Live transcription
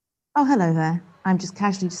Oh, hello there. I'm just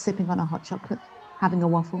casually just sipping on a hot chocolate, having a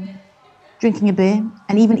waffle, drinking a beer,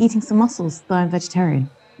 and even eating some mussels, though I'm vegetarian.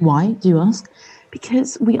 Why, do you ask?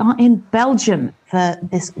 Because we are in Belgium for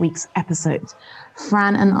this week's episode.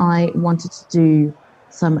 Fran and I wanted to do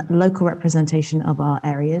some local representation of our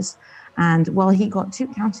areas. And while he got two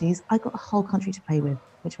counties, I got a whole country to play with,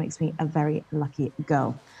 which makes me a very lucky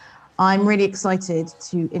girl. I'm really excited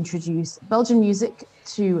to introduce Belgian music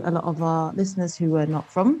to a lot of our listeners who are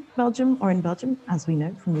not from Belgium or in Belgium, as we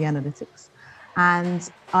know from the analytics. And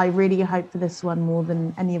I really hope for this one, more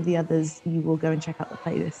than any of the others, you will go and check out the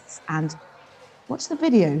playlists and watch the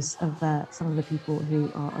videos of some of the people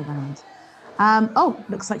who are around. Oh,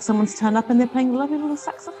 looks like someone's turned up and they're playing a lovely little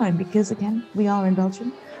saxophone because, again, we are in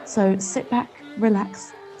Belgium. So sit back,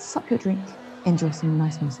 relax, sup your drink, enjoy some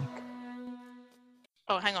nice music.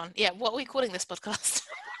 Oh, hang on. Yeah, what are we calling this podcast?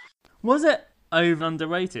 Was it over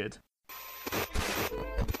underrated?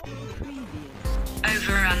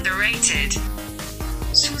 Over underrated.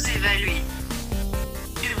 Sous-évalué.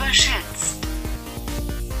 Überschätzt.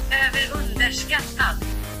 Överunderskattad.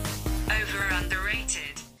 Over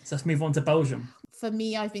underrated. So let's move on to Belgium. For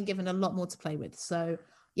me, I've been given a lot more to play with. So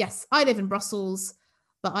yes, I live in Brussels,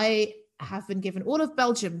 but I have been given all of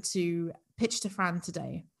Belgium to pitch to Fran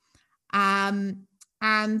today.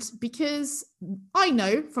 And because I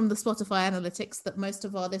know from the Spotify analytics that most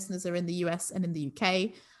of our listeners are in the US and in the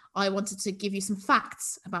UK, I wanted to give you some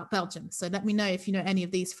facts about Belgium. So let me know if you know any of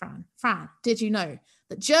these, Fran. Fran, did you know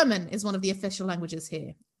that German is one of the official languages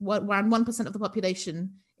here? Around 1% of the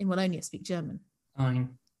population in Wallonia speak German.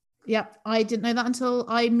 Fine. Yep, I didn't know that until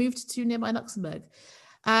I moved to nearby Luxembourg.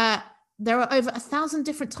 There are over 1,000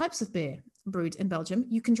 different types of beer brewed in Belgium.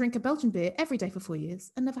 You can drink a Belgian beer every day for 4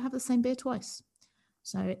 years and never have the same beer twice.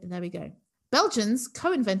 So there we go. Belgians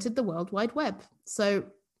co-invented the World Wide Web. So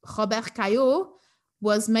Robert Caillot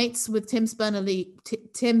was mates with Tim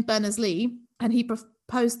Berners-Lee, and he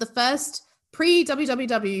proposed the first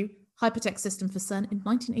pre-WWW hypertext system for CERN in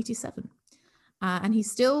 1987. And he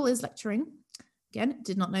still is lecturing. Again,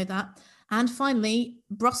 did not know that. And finally,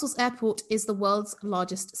 Brussels Airport is the world's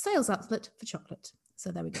largest sales outlet for chocolate. So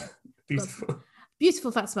there we go. Beautiful.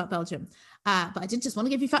 Beautiful facts about Belgium. But I didn't just want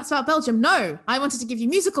to give you facts about Belgium. No, I wanted to give you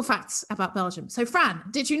musical facts about Belgium. So Fran,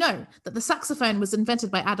 did you know that the saxophone was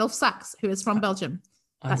invented by Adolphe Sax, who is from Belgium?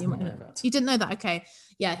 I didn't know that. You didn't know that? Okay.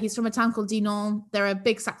 Yeah, he's from a town called Dinan. There are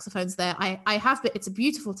big saxophones there. I have, but it's a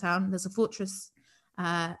beautiful town. There's a fortress.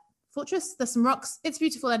 There's some rocks. It's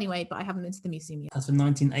beautiful anyway, but I haven't been to the museum yet. That's the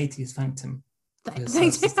 1980s, thanked him.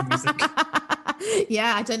 Thank you.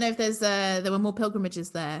 Yeah, I don't know if there were more pilgrimages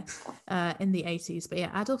there in the 80s, but yeah,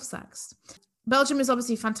 Adolphe Sax. Belgium is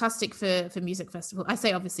obviously fantastic for music festivals. I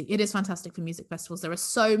say obviously, it is fantastic for music festivals. There are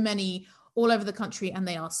so many all over the country and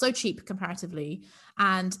they are so cheap comparatively.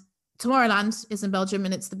 And Tomorrowland is in Belgium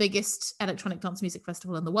and it's the biggest electronic dance music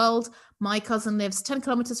festival in the world. My cousin lives 10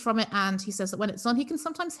 kilometers from it and he says that when it's on, he can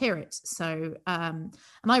sometimes hear it. So, and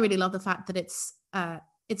I really love the fact that it's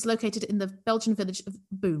located in the Belgian village of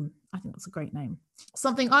Boom. I think that's a great name.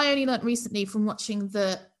 Something I only learned recently from watching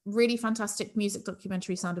the really fantastic music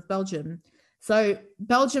documentary Sound of Belgium. So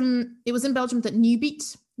Belgium, it was in Belgium that New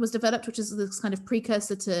Beat was developed, which is this kind of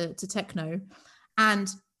precursor to techno. And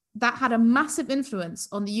that had a massive influence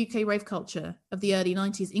on the UK rave culture of the early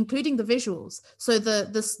 90s, including the visuals. So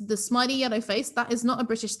the smiley yellow face, that is not a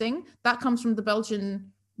British thing. That comes from the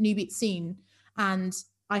Belgian New Beat scene. And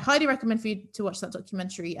I highly recommend for you to watch that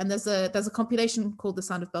documentary. And there's a compilation called The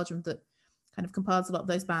Sound of Belgium that kind of compiles a lot of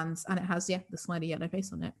those bands. And it has, the smiley yellow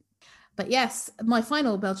face on it. But yes, my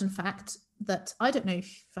final Belgian fact that I don't know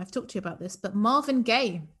if I've talked to you about this, but Marvin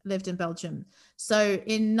Gaye lived in Belgium. So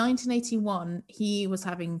in 1981, he was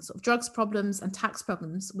having sort of drugs problems and tax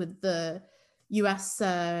problems with the US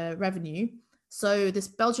revenue. So this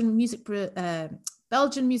Belgian music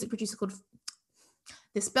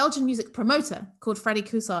promoter called Freddie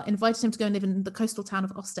Coussard invited him to go and live in the coastal town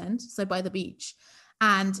of Ostend, so by the beach.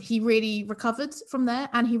 And he really recovered from there.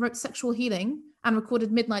 And he wrote Sexual Healing and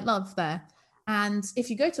recorded Midnight Love there. And if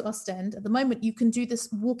you go to Ostend at the moment, you can do this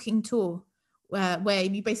walking tour where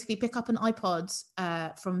you basically pick up an iPod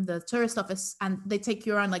from the tourist office and they take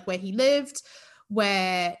you around like where he lived,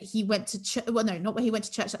 where he went to church. Well, no, not where he went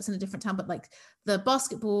to church. That's in a different town, but like the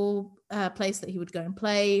basketball place that he would go and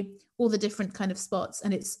play, all the different kind of spots.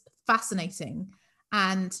 And it's fascinating.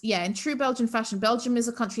 And yeah, in true Belgian fashion, Belgium is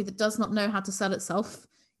a country that does not know how to sell itself.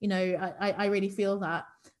 You know, I really feel that.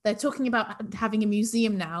 They're talking about having a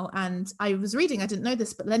museum now. And I was reading, I didn't know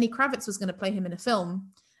this, but Lenny Kravitz was going to play him in a film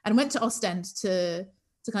and went to Ostend to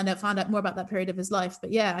kind of find out more about that period of his life.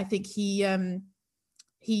 But yeah, I think he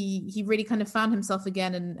he really kind of found himself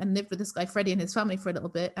again and lived with this guy Freddie and his family for a little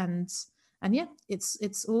bit, and yeah,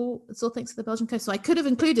 it's all thanks to the Belgian coast. So I could have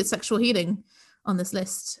included Sexual Healing on this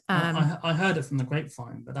list. I heard it from the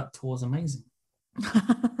grapevine, but that tour is amazing.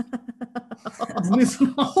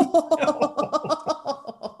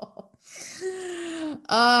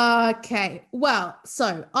 Okay, well,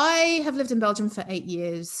 so I have lived in Belgium for 8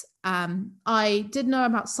 years. I did know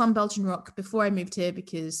about some Belgian rock before I moved here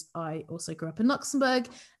because I also grew up in Luxembourg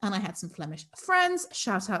and I had some Flemish friends.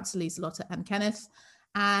 Shout out to Lieselotte and Kenneth.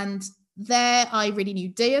 And there I really knew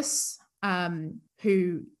Deus,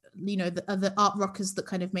 who, you know, the art rockers that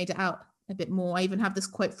kind of made it out a bit more. I even have this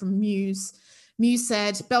quote from Muse. Muse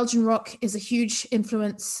said, Belgian rock is a huge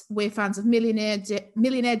influence. We're fans of Millionaire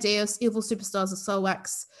Deus, Evil Superstars of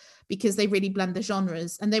Soulwax, because they really blend the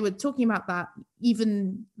genres. And they were talking about that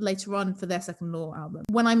even later on for their Second Law album.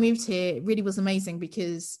 When I moved here, it really was amazing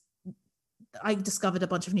because I discovered a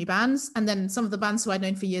bunch of new bands. And then some of the bands who I'd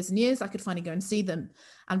known for years and years, I could finally go and see them.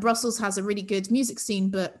 And Brussels has a really good music scene,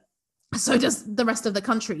 but so does the rest of the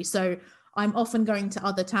country. So I'm often going to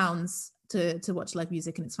other towns to watch live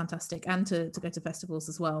music, and it's fantastic, and to go to festivals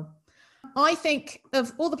as well. I think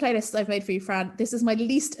of all the playlists I've made for you, Fran, this is my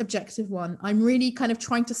least objective one. I'm really kind of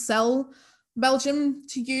trying to sell Belgium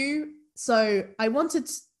to you. So I wanted,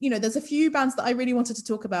 you know, there's a few bands that I really wanted to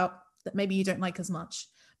talk about that maybe you don't like as much,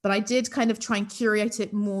 but I did kind of try and curate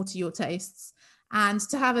it more to your tastes. And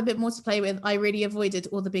to have a bit more to play with, I really avoided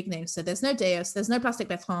all the big names. So there's no Deus, there's no Plastic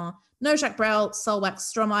Bertrand, no Jacques Brel,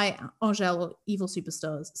 Soulwax, Stromae, Angèle, or Evil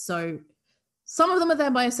Superstars. So some of them are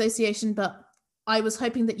there by association, but I was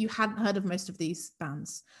hoping that you hadn't heard of most of these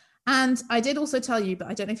bands. And I did also tell you, but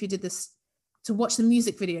I don't know if you did this, to watch the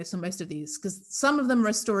music videos for most of these, because some of them are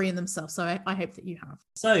a story in themselves. So I hope that you have.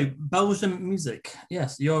 So, Belgian music.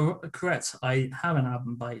 Yes, you're correct. I have an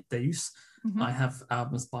album by Deus. Mm-hmm. I have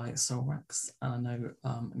albums by Soulwax. And I know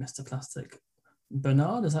Mr. Plastic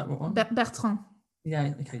Bernard, is that what one? Bertrand.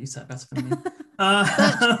 Yeah, okay, you said it better than me.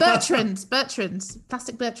 Bertrand,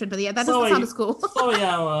 Plastic Bertrand, but yeah, that doesn't sound as cool. Sorry,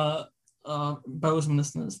 our Belgian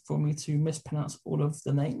listeners, for me to mispronounce all of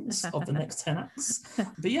the names of the next 10 acts.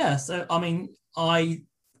 But yeah, so I mean,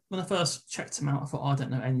 when I first checked them out, I thought, I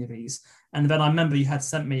don't know any of these. And then I remember you had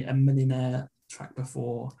sent me a Millionaire track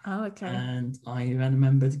before. Oh, okay. And I then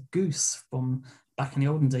remembered Goose from back in the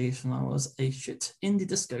olden days when I was a shit indie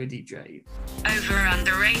disco DJ. Over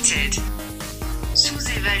underrated.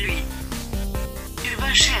 Sous-évalué.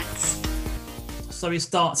 Überschätzt. So we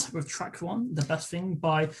start with track 1, The Best Thing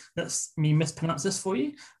by, let me mispronounce this for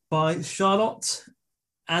you, by Charlotte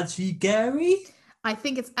Adigéry. I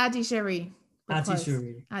think it's Adigéry.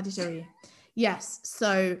 Adigéry. Yes.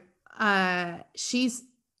 So she's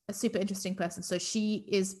a super interesting person. So she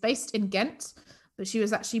is based in Ghent, but she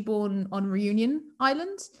was actually born on Reunion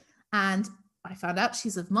Island. And I found out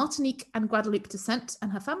she's of Martinique and Guadeloupe descent,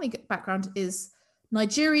 and her family background is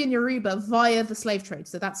Nigerian Yoruba via the slave trade.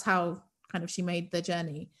 So that's how kind of she made the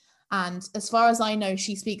journey. And as far as I know,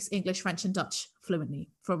 she speaks English, French, and Dutch fluently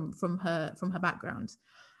from her background.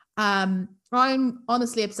 I'm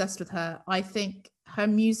honestly obsessed with her. I think her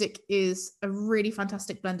music is a really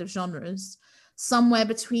fantastic blend of genres, somewhere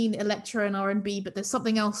between electro and R&B, but there's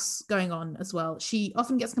something else going on as well. She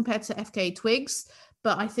often gets compared to FKA Twigs,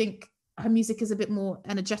 but I think her music is a bit more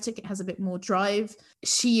energetic. It has a bit more drive.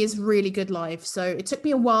 She is really good live. So it took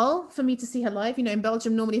me a while for me to see her live. You know, in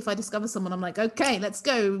Belgium, normally if I discover someone, I'm like, okay, let's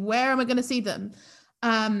go. Where am I going to see them?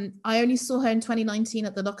 I only saw her in 2019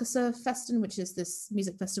 at the Lokasse Festen, which is this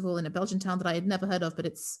music festival in a Belgian town that I had never heard of, but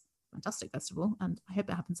it's a fantastic festival, and I hope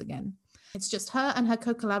it happens again. It's just her and her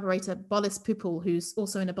co-collaborator, Bolis Pupul, who's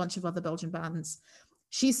also in a bunch of other Belgian bands.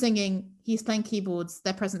 She's singing, he's playing keyboards.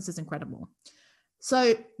 Their presence is incredible.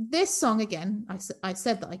 So this song, again, I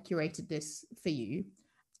said that I curated this for you.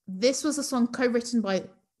 This was a song co-written by,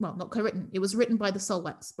 well, not co-written, it was written by the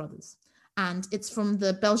Soulwax brothers. And it's from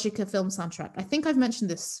the Belgica film soundtrack. I think I've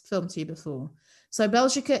mentioned this film to you before. So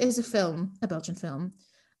Belgica is a Belgian film,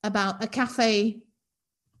 about a cafe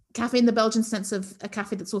in the Belgian sense of a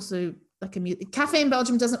cafe that's also like a cafe in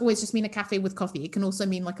Belgium doesn't always just mean a cafe with coffee. It can also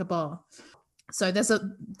mean like a bar. So there's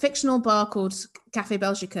a fictional bar called Café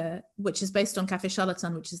Belgica, which is based on Café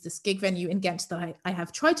Charlatan, which is this gig venue in Ghent that I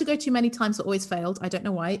have tried to go to many times, but always failed. I don't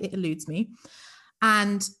know why, it eludes me.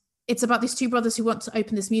 And it's about these two brothers who want to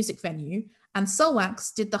open this music venue. And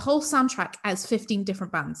Soulwax did the whole soundtrack as 15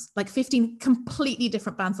 different bands, like 15 completely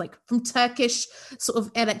different bands, like from Turkish sort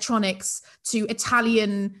of electronics to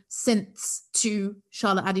Italian synths to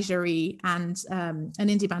Charlotte Adigéry and an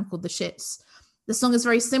indie band called The Shits. The song is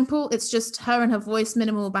very simple. It's just her and her voice,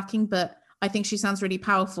 minimal backing, but I think she sounds really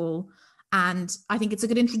powerful. And I think it's a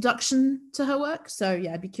good introduction to her work. So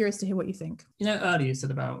yeah, I'd be curious to hear what you think. You know, earlier you said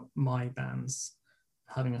about my bands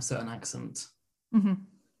having a certain accent. Mm-hmm.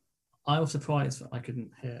 I was surprised that I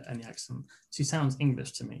couldn't hear any accent. She sounds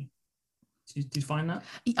English to me. Do you find that?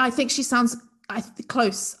 I think she sounds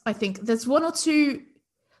close. I think there's one or two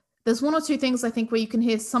things I think where you can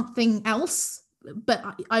hear something else, but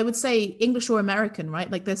I would say English or American, right?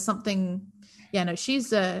 Like there's something. Yeah, no,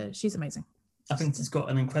 she's amazing. I think she's got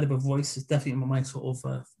an incredible voice. It's definitely my sort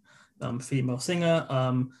of female singer.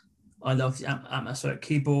 I love the atmospheric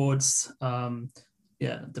keyboards.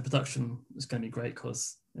 The production is going to be great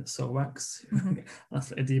because it's Soul Wax. Mm-hmm. That's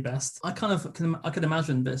what they do best. I could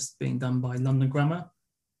imagine this being done by London Grammar.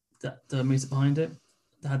 That the music behind it,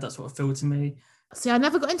 they had that sort of feel to me. See, I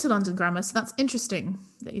never got into London Grammar, so that's interesting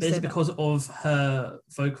that you say that. Because of her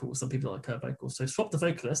vocals. Some people like her vocals, so swap the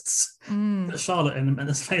vocalists, put Charlotte in them, and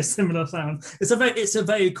it's a similar sound. It's a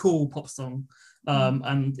very cool pop song,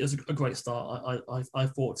 and it was a great start. I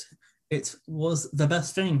thought it was the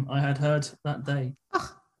best thing I had heard that day.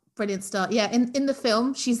 Oh, brilliant start! Yeah, in the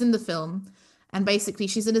film, she's in the film, and basically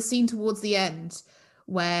she's in a scene towards the end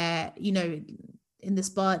where in this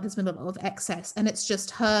bar there's been a lot of excess, and it's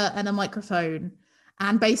just her and a microphone.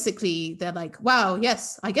 And basically, they're like, wow,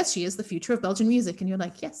 yes, I guess she is the future of Belgian music. And you're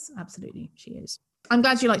like, yes, absolutely, she is. I'm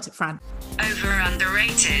glad you liked it, Fran. Over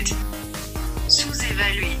underrated.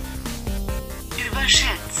 Sous-évalué.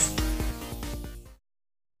 Überschätzt.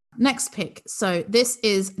 Next pick. So this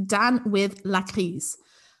is Dan with La Crise.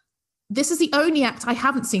 This is the only act I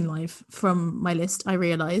haven't seen live from my list, I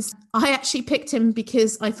realised. I actually picked him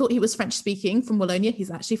because I thought he was French-speaking from Wallonia. He's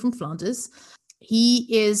actually from Flanders. He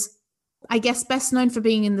is, I guess, best known for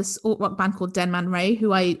being in this alt rock band called Den Man Ray,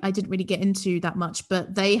 who I didn't really get into that much,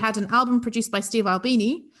 but they had an album produced by Steve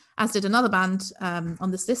Albini, as did another band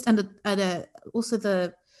on this list, and also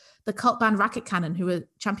the cult band Racket Cannon, who were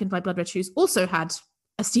championed by Blood Red Shoes, also had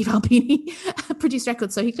a Steve Albini produced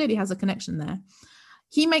record, so he clearly has a connection there.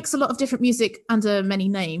 He makes a lot of different music under many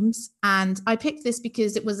names, and I picked this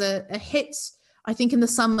because it was a hit, I think, in the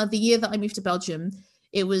summer, the year that I moved to Belgium.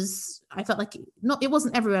 I felt like it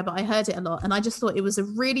wasn't everywhere, but I heard it a lot. And I just thought it was a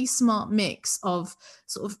really smart mix of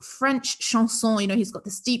sort of French chanson. He's got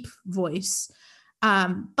this deep voice,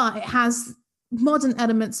 but it has modern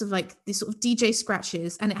elements of like these sort of DJ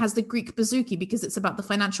scratches, and it has the Greek bouzouki because it's about the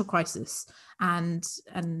financial crisis and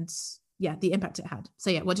the impact it had. So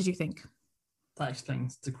yeah, what did you think? That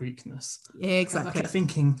explains the Greekness. Yeah, exactly. I kept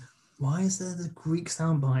thinking, why is there the Greek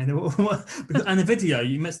sound behind it? And the video,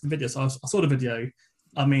 you mentioned the video, so I saw the video.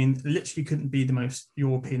 I mean, literally couldn't be the most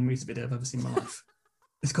European music video I've ever seen in my life.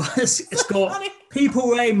 It's got people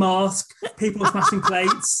wearing masks, people smashing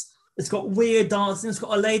plates. It's got weird dancing. It's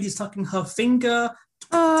got a lady sucking her finger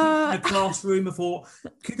in a classroom. I thought,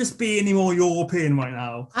 could this be any more European right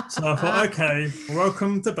now? So I thought, okay,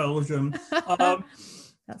 welcome to Belgium. I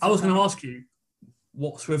was going to ask you,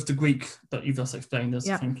 what's with the Greek that you've just explained us?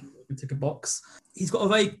 I think you can tick a box. He's got a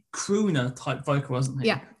very crooner type vocal, hasn't he?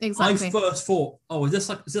 Yeah, exactly. I first thought, is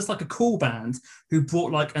this like a cool band who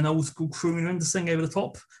brought like an old school crooner in to sing over the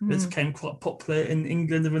top? This became quite popular in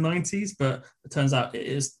England in the 90s, but it turns out it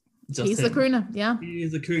is just he's him. the crooner. Yeah, he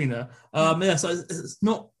is the crooner. So it's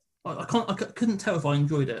not. I couldn't tell if I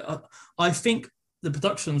enjoyed it. I think the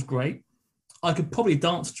production's great. I could probably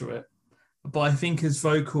dance to it, but I think his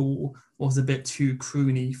vocal was a bit too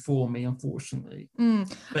croony for me, unfortunately.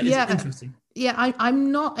 But it's interesting. Yeah,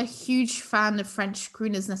 I'm not a huge fan of French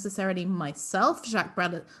crooners necessarily myself. Jacques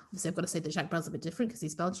Brel, obviously I've got to say that Jacques Brel's a bit different because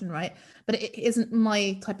he's Belgian, right? But it isn't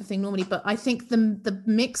my type of thing normally. But I think the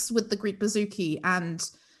mix with the Greek bouzouki and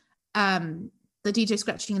the DJ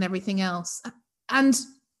scratching and everything else, and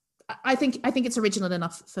I think it's original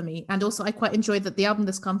enough for me. And also I quite enjoy that the album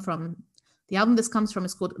this comes from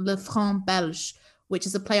is called Le Franc Belge, which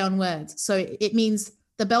is a play on words. So it means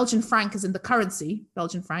the Belgian franc is in the currency,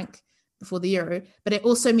 Belgian franc, before the euro, but it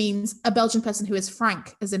also means a Belgian person who is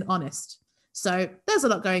frank, as in honest. So there's a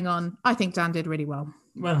lot going on. I think Dan did really well.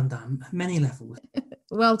 Well done, Dan. Many levels.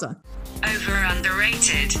 Well done. Over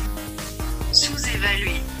underrated.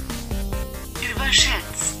 Sous-évalué.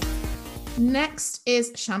 Überschätzt. Next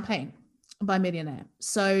is Champagne by Millionaire.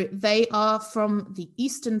 So they are from the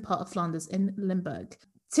eastern part of Flanders in Limburg.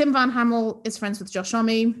 Tim Van Hamel is friends with Josh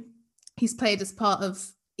Homme. He's played as part of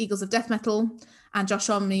Eagles of Death Metal, and Josh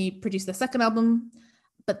Homme produced their second album.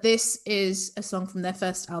 But this is a song from their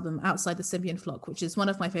first album, Outside the Symbian Flock, which is one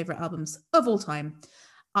of my favorite albums of all time.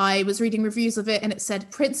 I was reading reviews of it and it said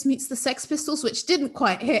Prince meets the Sex Pistols, which didn't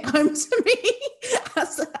quite hit home to me.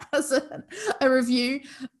 as a review,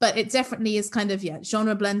 but it definitely is kind of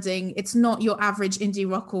genre blending. It's not your average indie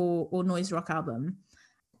rock or noise rock album.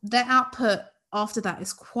 Their output after that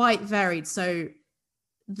is quite varied. So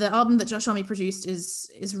the album that Josh Homme produced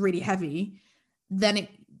is really heavy. Then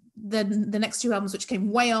the next two albums, which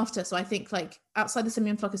came way after, so I think like Outside the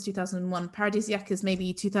Simian Flock is 2001, Paradisiac is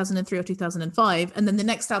maybe 2003 or 2005, and then the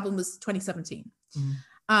next album was 2017.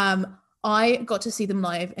 I got to see them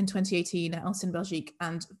live in 2018 at Elsene Belgique,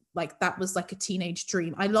 and like that was like a teenage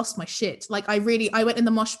dream. I lost my shit. Like I went in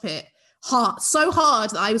the mosh pit so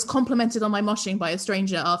hard that I was complimented on my moshing by a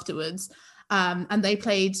stranger afterwards. And they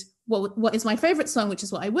played what is my favorite song, which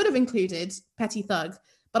is what I would have included, Petty Thug.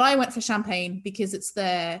 But I went for Champagne because it's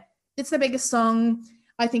their biggest song.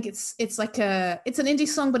 I think it's an indie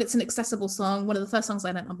song, but it's an accessible song. One of the first songs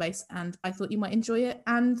I learned on bass, and I thought you might enjoy it.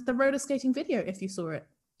 And the roller skating video, if you saw it.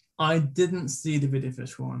 I didn't see the video for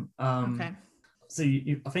this one. Okay. So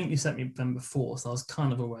I think you sent me them before, so I was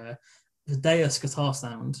kind of aware. The Deus guitar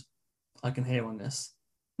sound I can hear on this.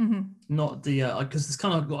 Mm-hmm. Not the because it's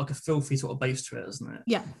kind of got like a filthy sort of bass to it, isn't it?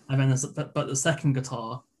 Yeah. And then but the second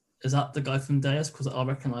guitar, is that the guy from Deus? Because I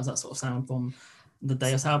recognise that sort of sound from the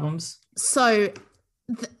Deus albums. So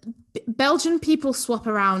Belgian people swap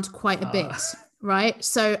around quite a bit, right?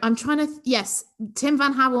 So I'm trying to yes, Tim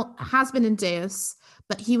Van Howell has been in Deus,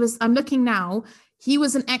 but I'm looking now. He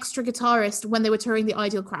was an extra guitarist when they were touring the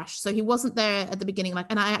Ideal Crash, so he wasn't there at the beginning.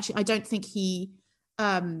 And I don't think he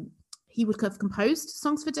would have composed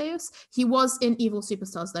songs for Deus. He was in Evil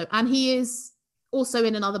Superstars though, and he is also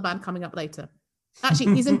in another band coming up later.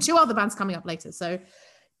 Actually, he's in two other bands coming up later. So,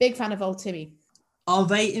 big fan of old Timmy. Are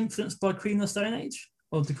they influenced by Queen of the Stone Age,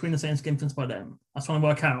 or did Queen of the Stone Age get influenced by them? I'm trying to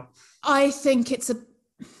work out. I think it's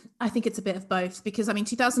a bit of both, because I mean,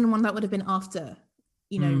 2001 that would have been after,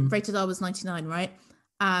 Rated R was 99, right?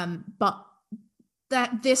 But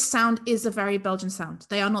this sound is a very Belgian sound.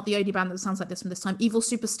 They are not the only band that sounds like this from this time. Evil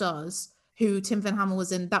Superstars, who Tim Van Hamel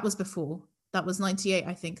was in, that was before. That was 98,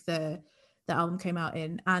 I think the album came out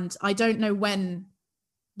in. And I don't know when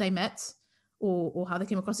they met or how they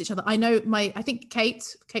came across each other. I know I think Kate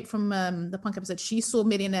from the Punk episode, she saw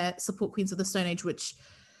Millionaire support Queens of the Stone Age, which,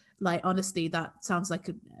 like, honestly, that sounds like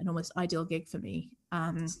an almost ideal gig for me.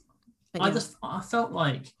 I felt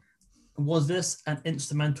like, was this an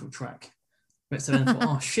instrumental track? So then I thought,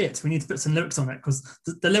 oh shit, we need to put some lyrics on it, because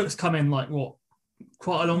the lyrics come in like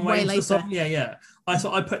quite a long way into the song. Yeah.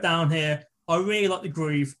 I put down here, I really like the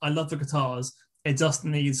groove, I love the guitars, it just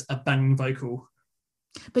needs a banging vocal.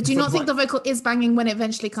 But do you not think the vocal is banging when it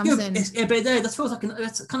eventually comes in? But that feels like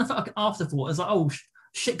it kind of felt like an afterthought. It's like, oh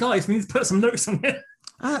shit, guys, we need to put some lyrics on it.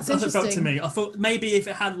 Oh, that's interesting. It felt to me. I thought maybe if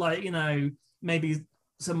it had maybe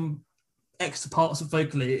some extra parts of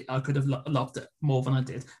vocally, I could have loved it more than I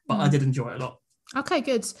did. But I did enjoy it a lot. Okay,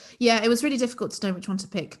 good. Yeah, it was really difficult to know which one to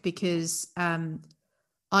pick, because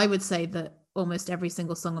I would say that almost every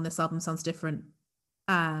single song on this album sounds different.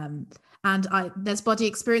 And there's Body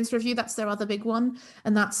Experience Review, that's their other big one,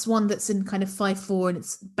 and that's one that's in kind of 5/4 and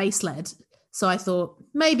it's bass led. So I thought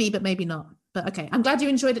maybe, but maybe not. But okay, I'm glad you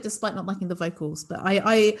enjoyed it despite not liking the vocals. But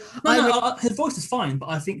his voice is fine, but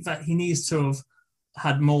I think that he needs to have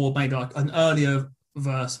had more, maybe like an earlier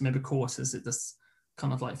verse, maybe choruses. It just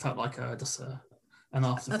kind of like felt like an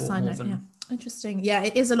afterthought more than. Yeah. Interesting. Yeah,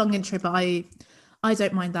 it is a long intro, but I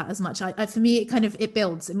don't mind that as much. For me, it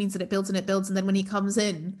builds. It means that it builds and it builds, and then when he comes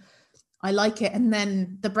in, I like it. And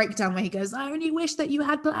then the breakdown where he goes, "I only wish that you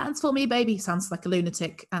had plans for me, baby," sounds like a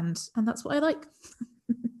lunatic, and that's what I like.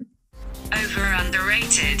 Over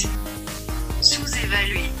underrated.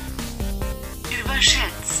 Sous-évalué.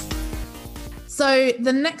 Überschätzt. So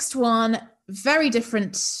the next one, very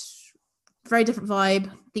different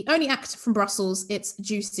vibe. The only act from Brussels, it's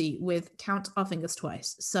Juicy with Count Our Fingers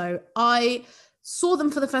Twice. So I saw them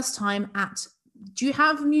for the first time do you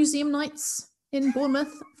have museum nights in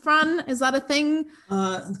Bournemouth, Fran? Is that a thing?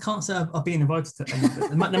 I can't say I've been invited to any of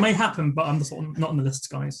it. They may happen, but I'm just not on the list,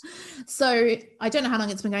 guys. So I don't know how long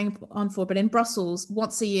it's been going on for, but in Brussels,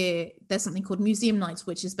 once a year, there's something called Museum Nights,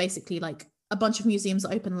 which is basically like a bunch of museums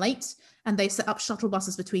that open late, and they set up shuttle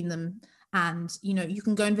buses between them. And, you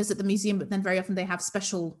can go and visit the museum, but then very often they have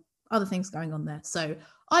special other things going on there. So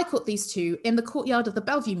I caught these two in the courtyard of the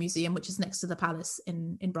Bellevue Museum, which is next to the Palace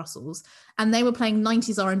in Brussels. And they were playing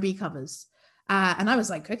 90s R&B covers. And I was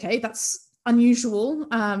like, okay, that's unusual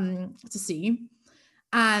to see.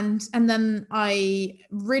 And then I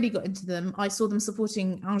really got into them. I saw them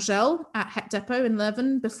supporting Angèle at Het Depot in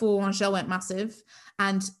Leuven before Angèle went massive.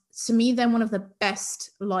 And to me, they're one of the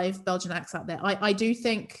best live Belgian acts out there. I do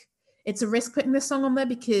think it's a risk putting this song on there,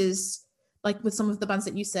 because like with some of the bands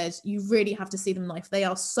that you said, you really have to see them live. They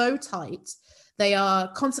are so tight. They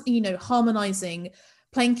are constantly, harmonizing,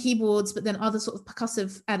 playing keyboards, but then other sort of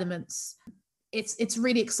percussive elements. It's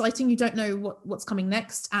really exciting. You don't know what's coming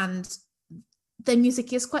next. And their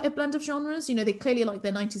music is quite a blend of genres. They clearly like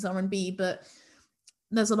their 90s R&B, but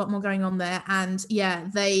there's a lot more going on there. And yeah,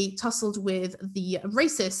 they tussled with the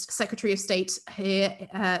racist Secretary of State here,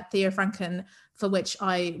 Theo Franken, for which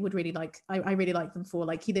I would really like. I really like them for,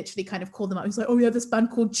 like, he literally kind of called them out. He's like, oh yeah, this band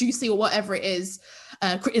called Juicy or whatever it is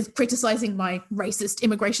criticizing my racist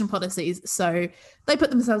immigration policies. So they put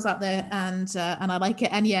themselves out there, and I like it.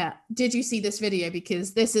 And yeah, did you see this video?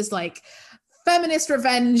 Because this is like feminist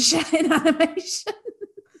revenge in animation.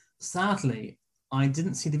 Sadly, I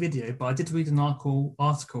didn't see the video, but I did read an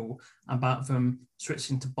article about them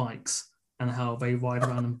switching to bikes and how they ride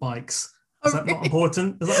around on bikes. Is that not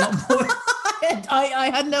important? Is that not important?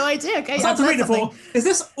 I had no idea. Okay, I had to read it for. Is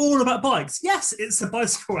this all about bikes? Yes, it's a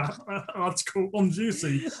bicycle article on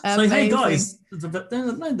Juicy. So hey guys,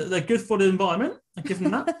 they're good for the environment. I give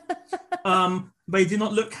them that. They do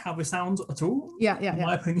not look how they sound at all. Yeah. In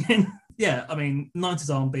my opinion. Yeah, I mean,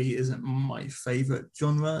 90s R&B isn't my favourite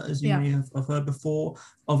genre, as you may have heard before,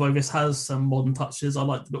 although this has some modern touches. I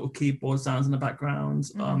like the little keyboard sounds in the background.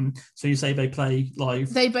 So you say they play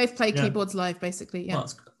live? They both play keyboards live, basically, yeah.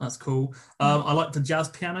 That's cool. I like the jazz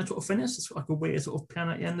piano sort of finish. It's like a weird sort of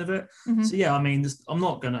piano at the end of it. So yeah, I mean, I'm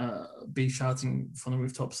not going to be shouting from the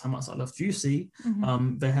rooftops how much I love Juicy.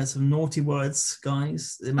 They had some naughty words,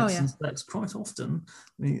 guys. They mention sex quite often.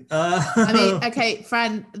 I mean, okay,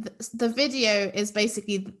 Fran, the video is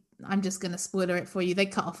basically, I'm just going to spoiler it for you. They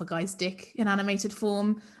cut off a guy's dick in animated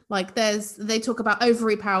form. Like they talk about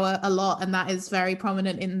ovary power a lot, and that is very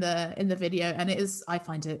prominent in the video. And I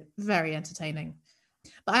find it very entertaining.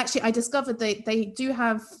 But actually, I discovered they do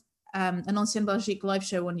have an Ancienne Belgique live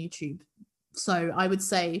show on YouTube. So I would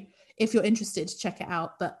say, if you're interested, check it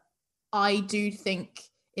out. But I do think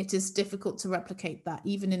it is difficult to replicate that,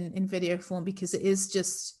 even in video form, because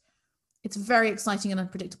it's very exciting and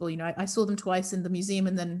unpredictable. I saw them twice in the museum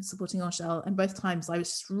and then supporting Angèle, and both times I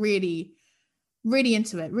was really, really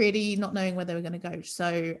into it, really not knowing where they were going to go.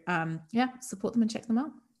 So support them and check them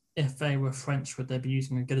out. If they were French, would they be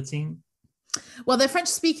using a guillotine? Well, they're French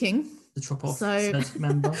speaking. The chop off said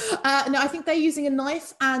member. No, I think they're using a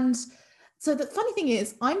knife. And so the funny thing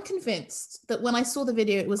is, I'm convinced that when I saw the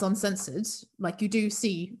video, it was uncensored. Like, you do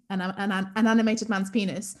see an animated man's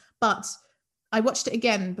penis, but I watched it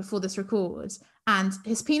again before this record, and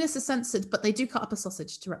his penis is censored, but they do cut up a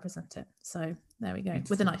sausage to represent it. So there we go. Beautiful.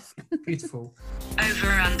 With a knife. Beautiful. Over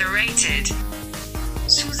underrated.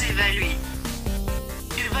 Sous-évalué.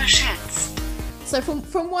 Überschätzt. So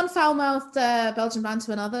from one foul-mouthed Belgian band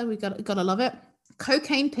to another, we gotta love it.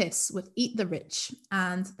 Cocaine Piss with Eat the Rich,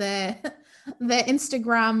 and their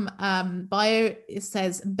Instagram bio, it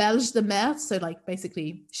says Belge de merde, so like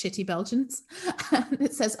basically shitty Belgians. And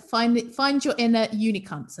it says find your inner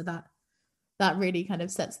unicunt, so that really kind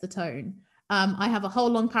of sets the tone. I have a whole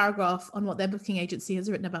long paragraph on what their booking agency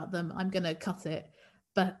has written about them. I'm gonna cut it,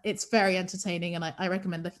 but it's very entertaining, and I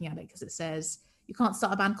recommend looking at it, because it says, you can't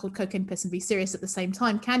start a band called Cocaine Piss and be serious at the same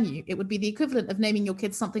time, can you? It would be the equivalent of naming your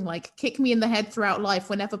kids something like Kick Me in the Head Throughout Life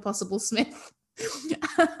Whenever Possible Smith.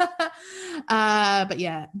 But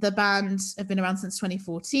yeah, the band have been around since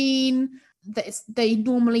 2014. They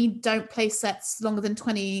normally don't play sets longer than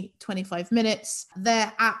 20-25 minutes.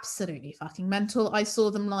 They're absolutely fucking mental. I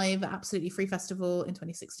saw them live at Absolutely Free Festival in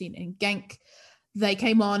 2016 in Genk. They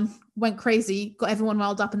came on, went crazy, got everyone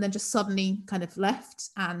riled up, and then just suddenly kind of left.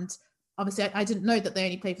 And obviously, I didn't know that they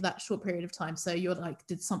only played for that short period of time. So you're like,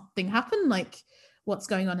 did something happen? Like, what's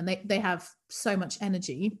going on? And they have so much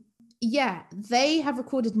energy. Yeah, they have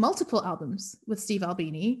recorded multiple albums with Steve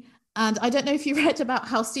Albini. And I don't know if you read about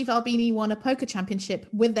how Steve Albini won a poker championship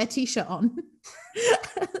with their T-shirt on.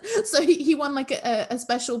 So he won like a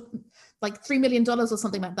special, like $3 million or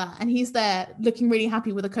something like that. And he's there looking really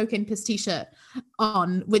happy with a Cocaine Piss T-shirt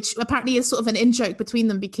on, which apparently is sort of an in-joke between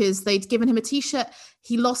them, because they'd given him a T-shirt,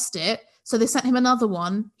 he lost it. So they sent him another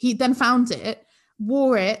one. He then found it,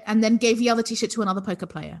 wore it, and then gave the other T-shirt to another poker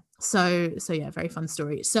player. So yeah, very fun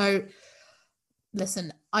story. So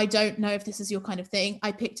listen, I don't know if this is your kind of thing.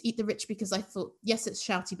 I picked Eat the Rich because I thought, yes, it's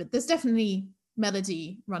shouty, but there's definitely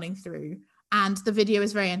melody running through. And the video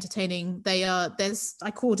is very entertaining.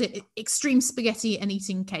 I called it Extreme Spaghetti and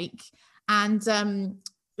Eating Cake. And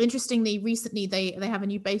interestingly, recently they have a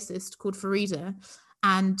new bassist called Farida.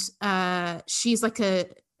 And she's like a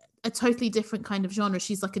totally different kind of genre.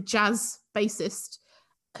 She's like a jazz bassist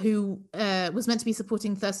who was meant to be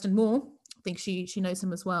supporting Thurston Moore. I think she knows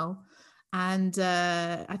him as well. And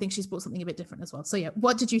I think she's brought something a bit different as well. So yeah,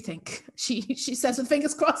 what did you think? She says with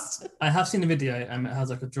fingers crossed. I have seen the video, and it has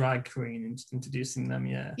like a drag queen introducing them.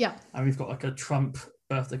 Yeah. Yeah. And we've got like a Trump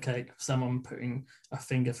birthday cake, someone putting a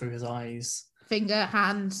finger through his eyes. Finger,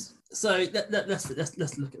 hand. So let's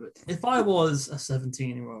look at it. If I was a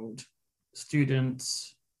 17-year-old student,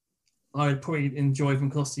 I would probably enjoy them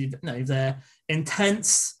because they're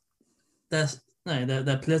intense. They're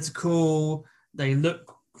political. They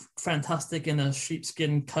look fantastic in a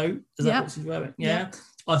sheepskin coat. Is that what she's wearing? Yeah.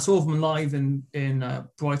 I saw them live in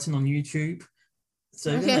Brighton on YouTube.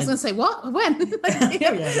 So okay, I was gonna say what? When?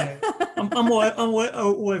 yeah. I'm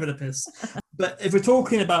all over the piss. But if we're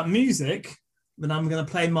talking about music, then I'm gonna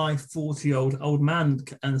play my 40-year-old old man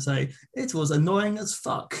and say it was annoying as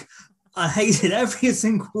fuck. I hated every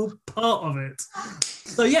single part of it.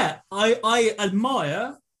 So yeah, I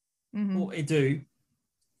admire what they do.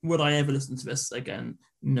 Would I ever listen to this again?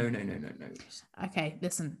 No. Okay,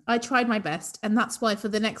 listen, I tried my best, and that's why for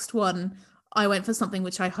the next one, I went for something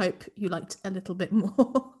which I hope you liked a little bit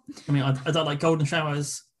more. I mean, I don't like golden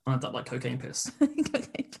showers, and I don't like cocaine piss.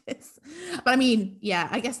 Cocaine piss. But I mean, yeah,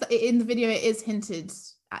 I guess that in the video it is hinted.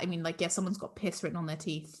 I mean, like, yeah, someone's got piss written on their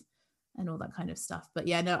teeth and all that kind of stuff. But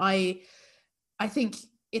yeah, no, I think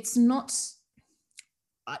it's not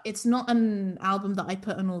an album that I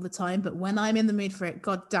put on all the time, but when I'm in the mood for it,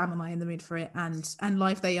 god damn am I in the mood for it. And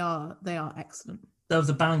live they are excellent. There was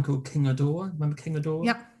a band called King Adore. Remember King Adore?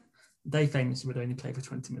 Yep. They famously would only play for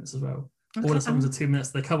 20 minutes as well. Okay. All the songs are 2 minutes.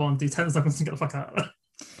 They come on, do 10 seconds and get the fuck out.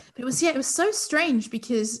 It was so strange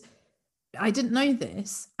because I didn't know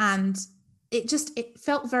this, and it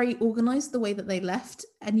felt very organized the way that they left,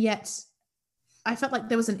 and yet I felt like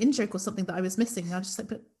there was an in-joke or something that I was missing. I was just like,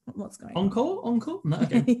 but what's going on? Encore? No,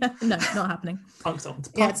 okay. Yeah, no, not happening. Punks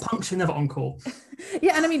should never encore.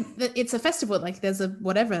 Yeah, and I mean, it's a festival. Like, there's a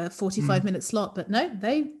 45-minute slot, but no,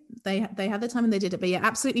 they had their time and they did it. But yeah,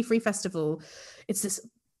 absolutely free festival. It's this,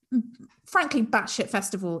 frankly, batshit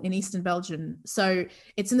festival in Eastern Belgium. So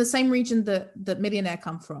it's in the same region that Millionaire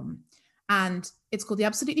come from, and it's called the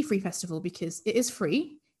Absolutely Free Festival because it is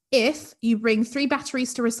free if you bring 3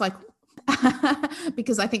 batteries to recycle.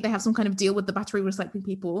 Because I think they have some kind of deal with the battery recycling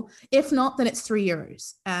people. If not, then it's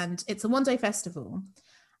 €3, and it's a one-day festival,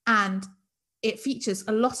 and it features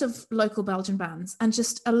a lot of local Belgian bands, and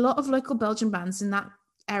just a lot of local Belgian bands in that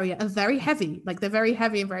area are very heavy. Like, they're very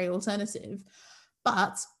heavy and very alternative,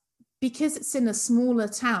 but because it's in a smaller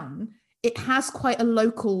town, it has quite a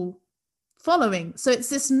local following. So it's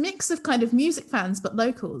this mix of kind of music fans but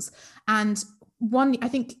locals. And one, I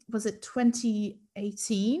think, was it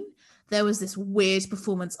 2018, there was this weird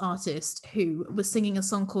performance artist who was singing a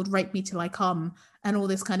song called Rape Me Till I Come and all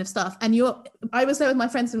this kind of stuff. And I was there with my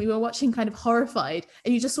friends and we were watching kind of horrified,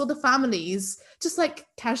 and you just saw the families just like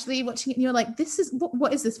casually watching it, and you're like, this is,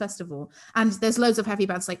 what is this festival? And there's loads of heavy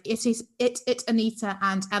bands like It, Anita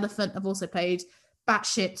and Elephant have also played.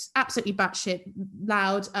 Absolutely batshit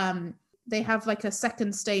loud. They have like a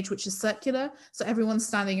second stage which is circular, so everyone's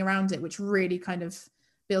standing around it, which really kind of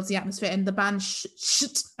builds the atmosphere. And the band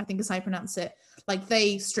I think is how you pronounce it, like,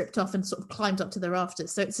 they stripped off and sort of climbed up to the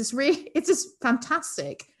rafters. So it's this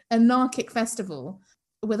fantastic anarchic festival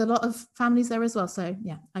with a lot of families there as well. So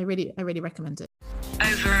yeah, I really recommend it.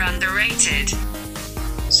 Over underrated.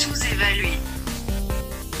 Sous-évalué.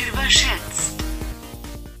 Überschätzt.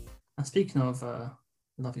 And speaking of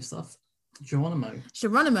lovely stuff, Geronimo,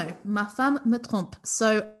 Ma Femme Me Trompe.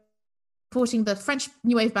 So supporting the French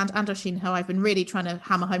new wave band Indochine, who I've been really trying to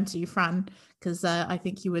hammer home to you, Fran, because I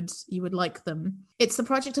think you would like them. It's the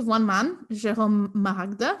project of one man, Jérôme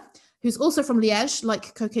Maragda, who's also from Liège,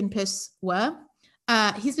 like Cocaine Piss were.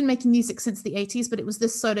 He's been making music since the 80s, but it was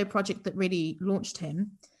this solo project that really launched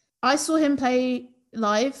him. I saw him play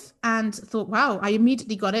live and thought, wow, I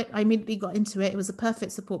immediately got it. I immediately got into it. It was a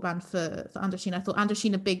perfect support band for Indochine. I thought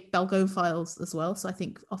Indochine are big Belgophiles as well, so I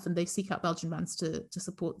think often they seek out Belgian bands to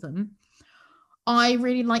support them. I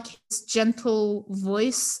really like his gentle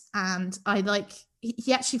voice, and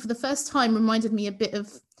he actually, for the first time, reminded me a bit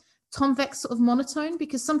of Tom Vex sort of monotone,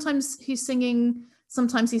 because sometimes he's singing,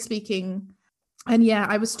 sometimes he's speaking. And yeah,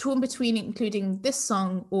 I was torn between including this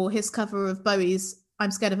song or his cover of Bowie's I'm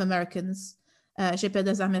Scared of Americans, J'ai peur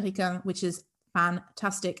des Américains, which is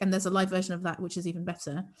fantastic. And there's a live version of that, which is even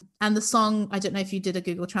better. And the song, I don't know if you did a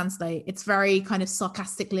Google Translate, it's very kind of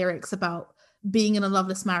sarcastic lyrics about being in a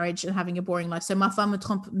loveless marriage and having a boring life. So Ma Femme Me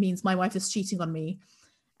Trompe means my wife is cheating on me.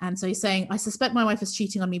 And so he's saying, I suspect my wife is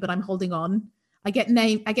cheating on me, but I'm holding on. I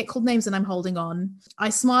get called names and I'm holding on. I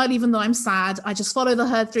smile even though I'm sad. I just follow the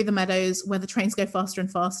herd through the meadows where the trains go faster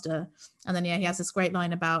and faster. And then, yeah, he has this great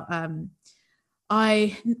line about,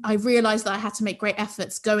 I realized that I had to make great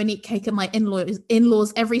efforts, go and eat cake at my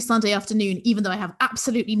in-laws every Sunday afternoon, even though I have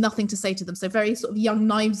absolutely nothing to say to them. So very sort of Young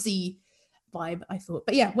Knivesy vibe, I thought.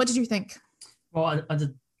 But yeah, what did you think? Well, I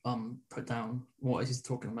did put down what he's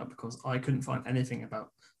talking about because I couldn't find anything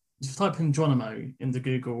about. If you type in Geronimo into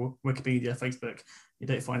Google, Wikipedia, Facebook, you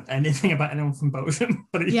don't find anything about anyone from Belgium.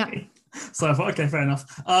 So I thought, okay, fair enough.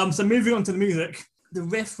 So moving on to the music, the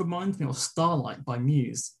riff reminds me of Starlight by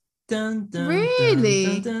Muse. Dun, dun,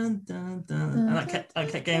 Really? Dun, dun, dun, dun. And I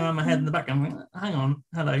kept going around my head in the background. I'm like, hang on,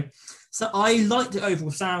 hello. So I liked the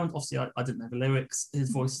overall sound. Obviously, I didn't know the lyrics.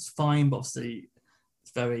 His voice is fine, but obviously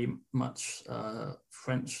it's very much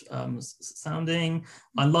French sounding.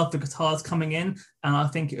 I love the guitars coming in, and I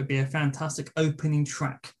think it would be a fantastic opening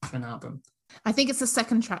track for an album. I think it's the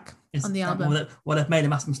second track on the album. Well, they've made a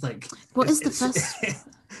massive mistake. What is the first?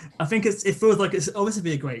 I think it feels like it's obviously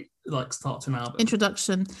be a great start to an album.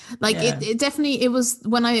 Introduction. It definitely, it was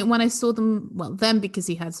when I saw them, well, them because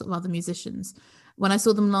he had sort of other musicians. When I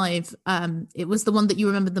saw them live, it was the one that you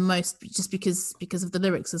remembered the most just because of the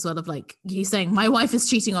lyrics as well, of like he's saying, my wife is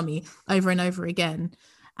cheating on me over and over again.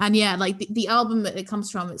 And yeah, like the album that it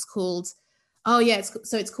comes from, it's called,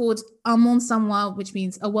 it's called Un Monde Sans Moi, which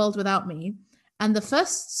means A World Without Me. And the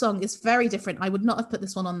first song is very different. I would not have put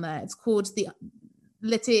this one on there. It's called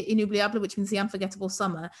L'été inoubliable, which means the unforgettable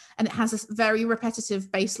summer. And it has this very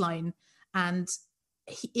repetitive bass line. And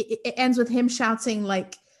it ends with him shouting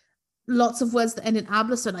like lots of words that end in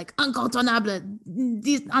able, so like incontournable,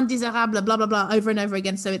 indésirable, blah blah blah, over and over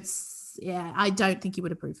again. So it's I don't think you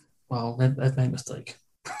would approve. Well, they've made a mistake.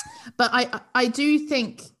 But I do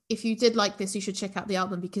think if you did like this, you should check out the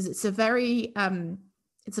album because it's a very I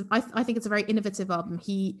think it's a very innovative album.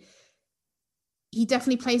 He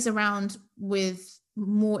definitely plays around with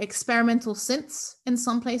more experimental synths in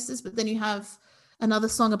some places, but then you have another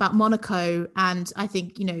song about Monaco, and I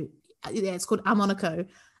think it's called A Monaco.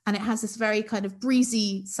 And it has this very kind of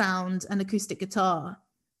breezy sound and acoustic guitar.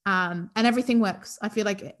 And everything works. I feel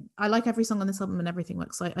like I like every song on this album and everything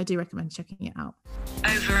works. So I do recommend checking it out.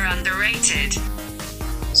 Over underrated.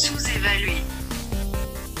 Sous-évalué.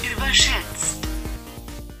 Überschätzt.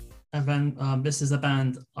 And then this is a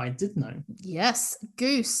band I did know. Yes,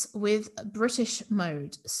 Goose with British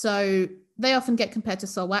Mode. So they often get compared to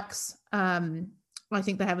Soulwax. I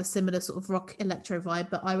think they have a similar sort of rock electro vibe,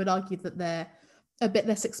 but I would argue that they're a bit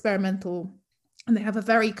less experimental, and they have a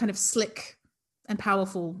very kind of slick and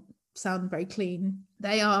powerful sound, very clean.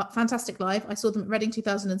 They are fantastic live. I saw them at Reading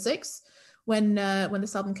 2006 when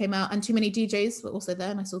this album came out, and Too Many DJs were also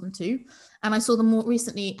there, and I saw them too. And I saw them more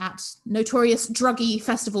recently at Notorious Druggy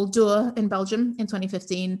Festival Dour in Belgium in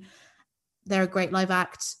 2015. They're a great live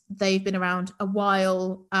act. They've been around a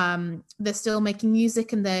while. They're still making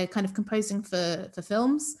music, and they're kind of composing for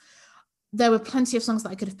films. There were plenty of songs that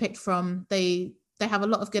I could have picked from. They have a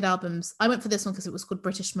lot of good albums. I went for this one because it was called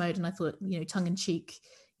British Mode, and I thought, tongue in cheek,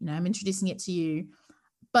 I'm introducing it to you.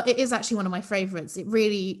 But it is actually one of my favorites. It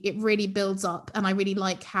really builds up, and I really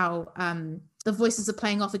like how the voices are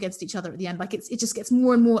playing off against each other at the end. Like it just gets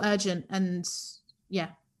more and more urgent, and yeah,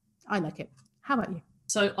 I like it. How about you?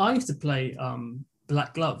 So I used to play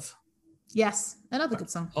Black Glove. Yes, another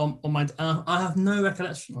good song. On my, I have no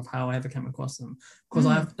recollection of how I ever came across them because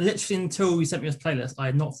I have literally until you sent me this playlist, I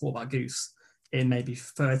had not thought about Goose in maybe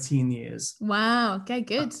 13 years. Wow. Okay,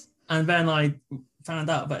 good. And then I found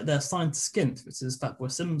out that they're signed to Skint, which is Fatboy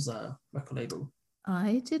Slim's record label.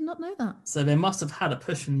 I did not know that. So they must have had a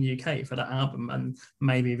push in the UK for that album, and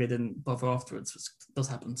maybe they didn't bother afterwards, which does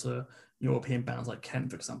happen to European bands like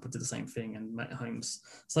Kent, for example, did the same thing, and Met Holmes.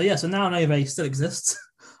 So yeah, so now I know they still exist.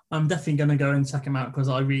 I'm definitely going to go and check them out because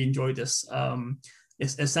I really enjoyed this.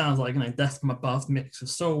 It sounds like Death from Above mixed with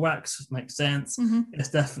Soulwax, makes sense. Mm-hmm. It's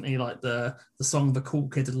definitely like the song the cool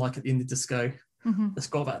kid would like at the indie disco. Mm-hmm. It's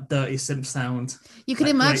got that dirty synth sound. You could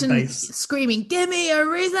imagine screaming, "Give me a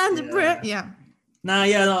reason to break!" Yeah.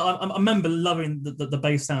 I remember loving the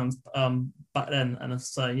bass sounds back then, and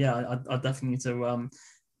so yeah, I definitely need to.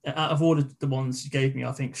 Out of all the ones you gave me,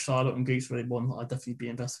 I think Charlotte and Goose really one I'd definitely be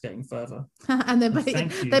investigating further. And they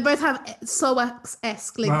both have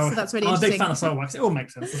Soulwax-esque links, so that's really interesting. I'm a big fan of Soulwax. It all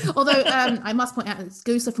makes sense. Although I must point out, it's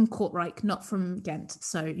Goose are from Kortrijk, not from Ghent.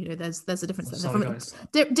 So there's a difference. They're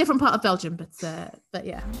from different part of Belgium, but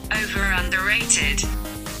yeah. Over underrated.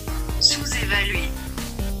 Sous-évalué.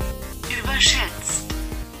 Überschätzt.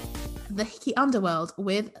 The Hickey Underworld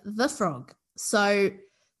with The Frog.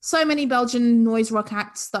 So many Belgian noise rock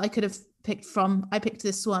acts that I could have picked from. I picked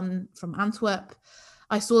this one from Antwerp.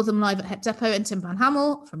 I saw them live at Het Depot, and Tim Van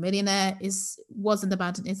Hamel from Millionaire was in the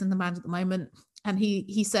band and is in the band at the moment. And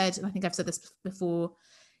he said, and I think I've said this before,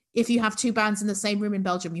 if you have two bands in the same room in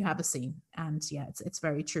Belgium, you have a scene. And yeah, it's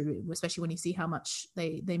very true, especially when you see how much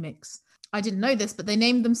they mix. I didn't know this, but they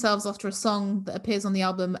named themselves after a song that appears on the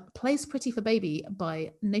album Plays Pretty for Baby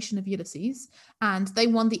by Nation of Ulysses. And they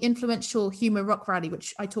won the influential Humour Rock Rally,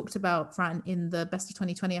 which I talked about, Fran, in the Best of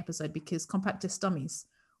 2020 episode, because Compact Disc Dummies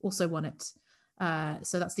also won it.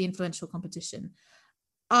 So that's the influential competition.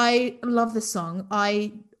 I love this song.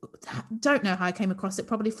 I don't know how I came across it,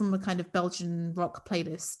 probably from a kind of Belgian rock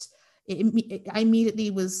playlist. I immediately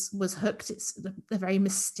was hooked. It's a very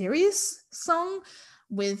mysterious song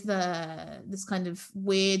with this kind of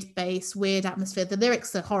weird bass, weird atmosphere. The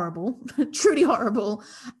lyrics are horrible, truly horrible.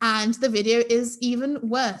 And the video is even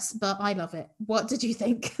worse, but I love it. What did you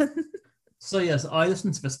think? So yes, I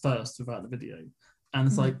listened to this first without the video. And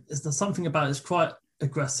it's like, there's something about it's quite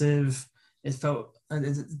aggressive. It felt,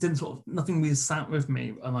 it didn't sort of, nothing really sat with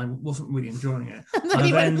me, and I wasn't really enjoying it. And then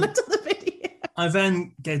you went and looked at the video. I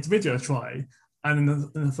then gave the video a try, and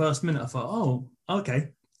in the first minute I thought, oh,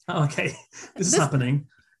 okay, this is happening.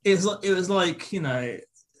 It was like, you know,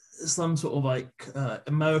 some sort of like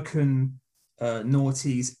American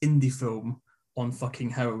noughties indie film on fucking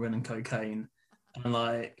heroin and cocaine.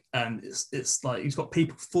 And it's like you've got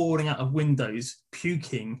people falling out of windows,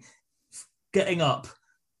 puking, getting up,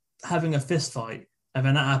 having a fist fight, and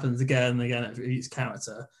then that happens again and again for each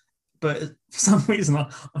character. But for some reason,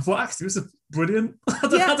 I thought actually this is brilliant.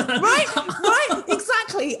 Yeah, right,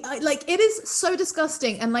 exactly. Like it is so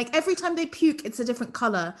disgusting, and like every time they puke, it's a different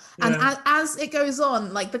color, and as it goes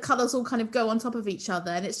on, like the colors all kind of go on top of each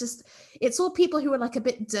other, and it's all people who are like a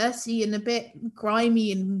bit dirty and a bit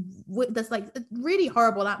grimy, and there's like a really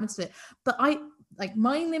horrible atmosphere. But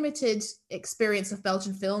my limited experience of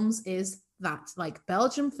Belgian films is that like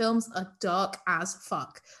Belgian films are dark as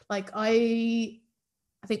fuck. Like I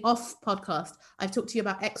think off podcast, I've talked to you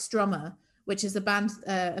about Ex-Drummer, which is a band,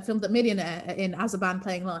 a film that Millionaire are in as a band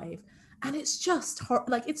playing live. And it's just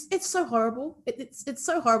like, it's so horrible. It's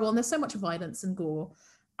so horrible. And there's so much violence and gore.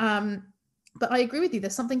 But I agree with you.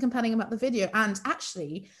 There's something compelling about the video. And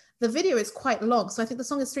actually the video is quite long. So I think the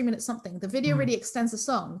song is 3 minutes something. The video really extends the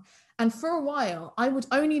song. And for a while, I would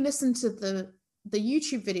only listen to the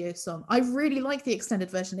YouTube video song. I really like the extended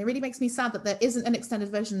version. It really makes me sad that there isn't an extended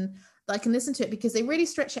version that I can listen to it, because they really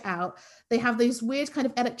stretch it out. They have those weird kind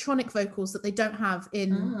of electronic vocals that they don't have in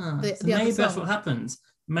the maybe other that's song. what happens.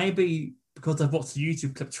 Maybe because I've watched the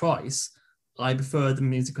YouTube clip twice, I prefer the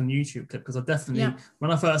music on the YouTube clip, because I definitely, when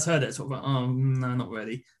I first heard it, sort of went, oh, no, not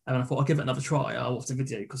really. And I thought, I'll give it another try. I'll watch the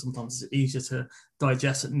video, because sometimes it's easier to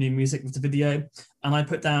digest new music with the video. And I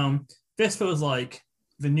put down, this feels like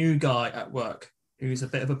the new guy at work who's a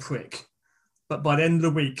bit of a prick, but by the end of the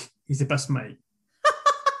week, he's the best mate.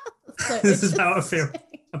 So this is how I feel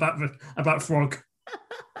about Frog.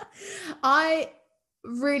 I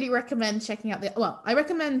really recommend checking out I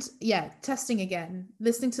recommend testing again,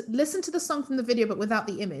 listen to the song from the video but without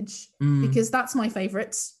the image, because that's my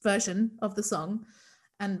favorite version of the song.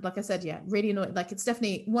 And like I said, really annoying. Like it's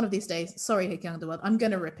definitely one of these days, sorry Hick Young Underworld, I'm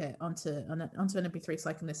gonna rip it onto an MP3 so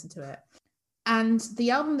I can listen to it. And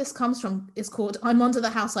the album this comes from is called I'm Under the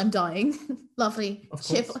House I'm Dying. Lovely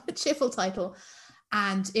cheerful title.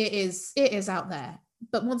 And it is out there.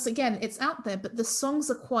 But once again, it's out there, but the songs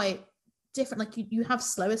are quite different. Like you have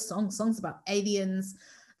slower songs about aliens.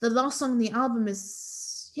 The last song on the album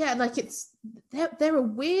is like they're a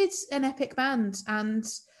weird and epic band. And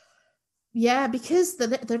because the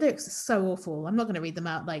lyrics are so awful. I'm not going to read them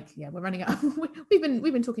out. Like, we're running out. we've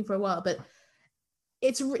been talking for a while, but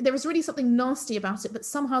there is really something nasty about it, but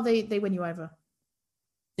somehow they win you over.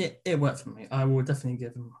 It worked for me. I will definitely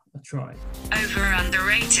give them a try. Over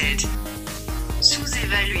underrated.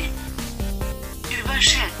 Sous-évalué.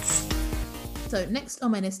 Überschätzt. So next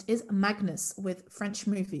on my list is Magnus with French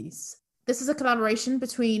Movies. This is a collaboration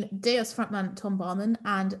between Deus frontman Tom Barman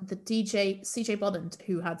and the DJ CJ Bolland,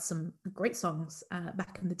 who had some great songs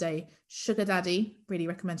back in the day. Sugar Daddy, really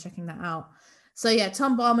recommend checking that out. So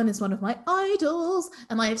Tom Barman is one of my idols,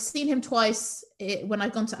 and I've seen him twice when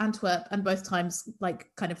I've gone to Antwerp, and both times like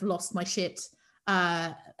kind of lost my shit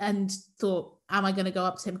and thought, am I going to go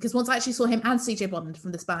up to him? Because once I actually saw him and CJ Bolland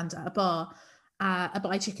from this band at a bar, but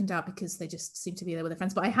I chickened out because they just seem to be there with their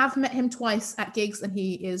friends. But I have met him twice at gigs, and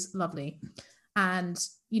he is lovely. And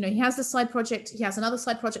he has this side project. He has another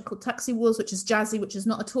side project called Taxi Wars, which is jazzy, which is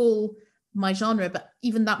not at all my genre, but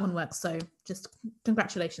even that one works. So just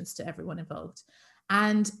congratulations to everyone involved.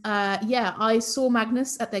 And I saw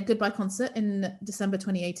Magnus at their Goodbye concert in December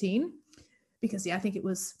 2018, because I think it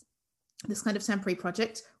was this kind of temporary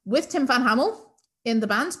project with Tim Van Hammel in the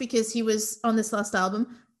band, because he was on this last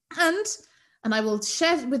album. And and I will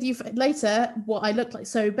share with you later what I looked like.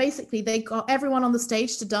 So basically, they got everyone on the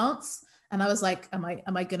stage to dance, and I was like, "Am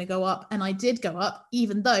I going to go up?" And I did go up,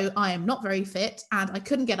 even though I am not very fit, and I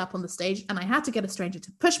couldn't get up on the stage, and I had to get a stranger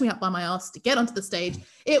to push me up by my ass to get onto the stage.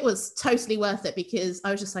 It was totally worth it because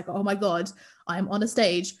I was just like, "Oh my god, I am on a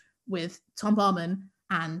stage with Tom Barman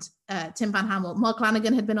and Tim Van Hamel." Mark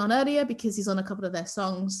Lanigan had been on earlier because he's on a couple of their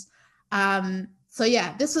songs. So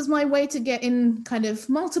yeah, this was my way to get in kind of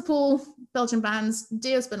multiple Belgian bands,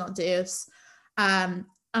 Deus but not Deus. And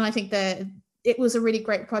I think that it was a really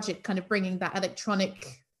great project, kind of bringing that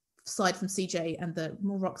electronic side from CJ and the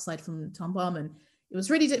more rock side from Tom Barman. It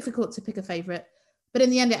was really difficult to pick a favorite, but in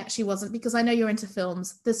the end it actually wasn't, because I know you're into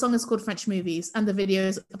films. The song is called French Movies, and the video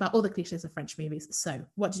is about all the cliches of French movies. So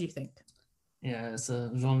what did you think? Yeah, it's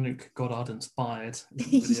a Jean-Luc Godard inspired.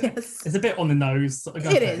 Yes. It's a bit on the nose.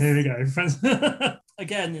 It is. Here we go, friends.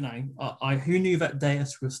 Again, you know, I who knew that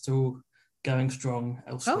Deus was still going strong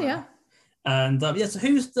elsewhere. Oh, yeah. And so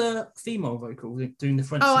who's the female vocal doing the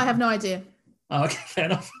French? Oh, song? I have no idea. Oh, okay, fair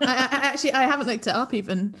enough. I haven't looked it up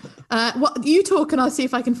even. What you talk and I'll see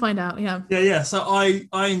if I can find out. Yeah. Yeah. So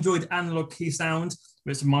I enjoyed Analog Key Sound,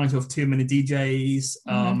 which reminds me of Too Many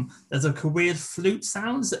DJs. There's a weird flute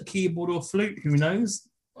sound. Is that keyboard or flute? Who knows?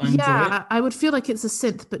 I enjoy it. I would feel like it's a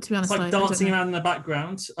synth, but to be honest, it's like dancing around in the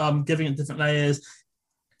background, giving it different layers.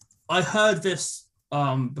 I heard this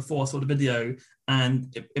before I saw the video,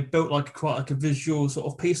 and it built like quite a visual sort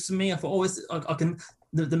of piece to me. I thought, I can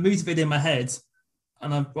the music video in my head,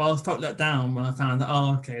 and I felt let down when I found that,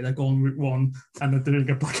 okay, they're going Route 1 and they're doing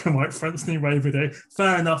a black and white French New Wave video.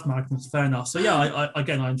 Fair enough, Magnus, fair enough. So yeah, I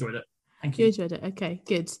enjoyed it. Thank you. You enjoyed it. Okay,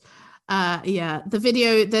 good. The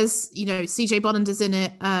video, there's, CJ Bolland is in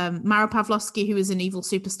it. Mara Pavlovsky, who is in Evil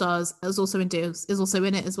Superstars, is also in Deus, is also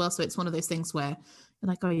in it as well. So it's one of those things where you're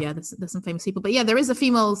like, oh yeah, there's some famous people. But yeah, there is a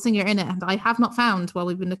female singer in it, and I have not found while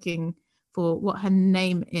we've been looking for what her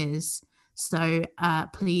name is. So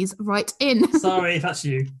please write in. Sorry if that's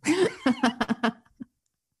you.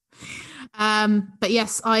 But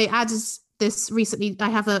yes, I added this recently. I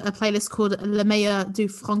have a playlist called Le Meilleur du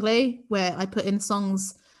Franglais, where I put in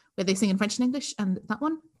songs where they sing in French and English, and that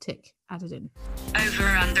one, tick, added in. Over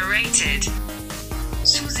underrated.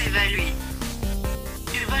 Sous-évalué.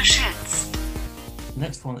 Überschätzt.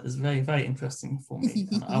 Next one is very, very interesting for me.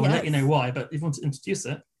 I will let you know why, but if you want to introduce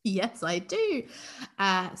it. Yes, I do.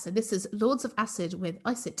 So this is Lords of Acid with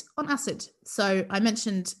I Sit on Acid. So I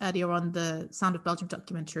mentioned earlier on the Sound of Belgium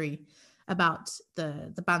documentary about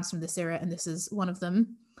the bands from this era, and this is one of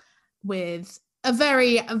them, with a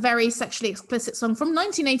very sexually explicit song from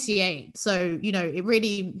 1988. So, it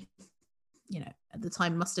really, at the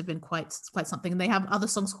time must have been quite something. And they have other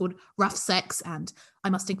songs called Rough Sex and I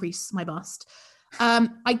Must Increase My Bust.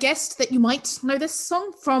 I guessed that you might know this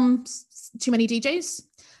song from Too Many DJs.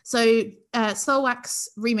 So Soulwax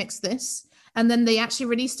remixed this, and then they actually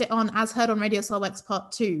released it on As Heard on Radio Soulwax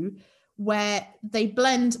Part 2, where they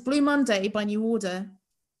blend Blue Monday by New Order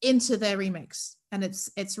into their remix, and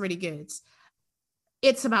it's really good.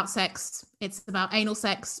 It's about sex. It's about anal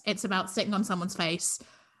sex. It's about sitting on someone's face.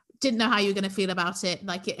 Didn't know how you were going to feel about it.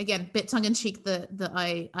 Like, again, bit tongue-in-cheek that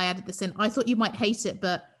I added this in. I thought you might hate it,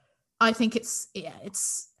 but I think it's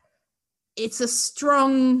a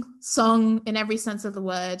strong song in every sense of the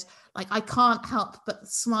word. Like, I can't help but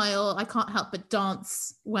smile. I can't help but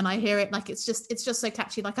dance when I hear it. Like, it's just so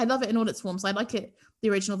catchy. Like, I love it in all its forms. I like it, the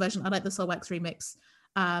original version. I like the Soulwax remix.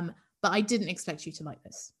 But I didn't expect you to like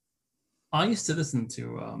this. I used to listen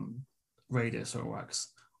to Radio Soulwax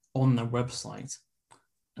on the website,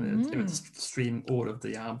 and it would stream all of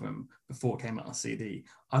the album before it came out on CD.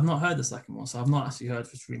 I've not heard the second one, so I've not actually heard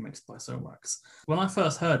this remixed by Soulwax. When I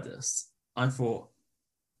first heard this, I thought,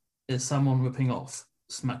 is someone ripping off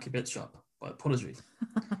Smack Your Bitch Up by Apology?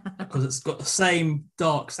 Because it's got the same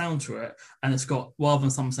dark sound to it, and it's got, rather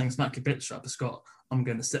than someone saying Smack Your Bitch Up, it's got, I'm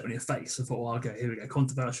going to sit on your face. I thought, well, okay, here we go,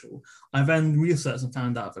 controversial. I then researched and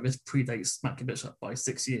found out that this predates Smack Your Bitch Up by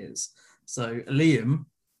 6 years. So, Liam,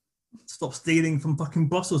 stop stealing from fucking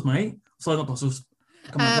Brussels, mate. Sorry, not Brussels.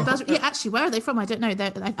 Actually, where are they from? I don't know.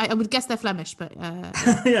 I would guess they're Flemish, but...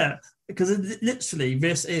 Yeah, because literally,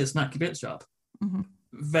 this is Smack Your Bitch Up. Mm-hmm.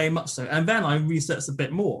 Very much so. And then I researched a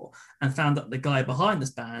bit more and found that the guy behind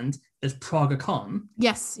this band is Praga Khan.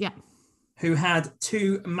 Yes, yeah. Who had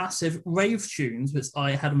 2 massive rave tunes, which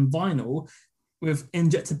I had on vinyl, with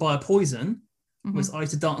Injected by a Poison, which I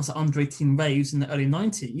used to dance at under 18 raves in the early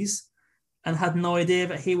 90s, and had no idea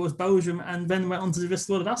that he was Belgium, and then went on to this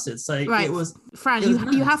Lord of Acid. So right. It was... Fran,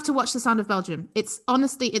 you have to watch The Sound of Belgium. It's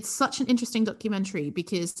such an interesting documentary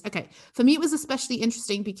because, okay, for me it was especially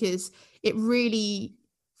interesting because it really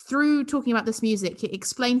through talking about this music, it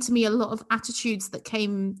explained to me a lot of attitudes that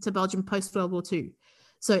came to Belgium post World War II.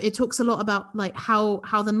 So it talks a lot about like how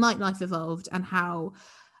the nightlife evolved and how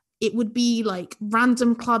it would be like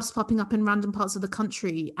random clubs popping up in random parts of the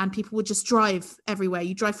country, and people would just drive everywhere.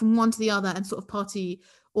 You drive from one to the other and sort of party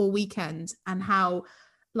all weekend, and how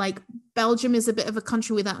like Belgium is a bit of a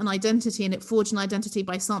country without an identity, and it forged an identity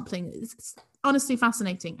by sampling. It's honestly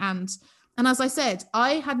fascinating. And as I said,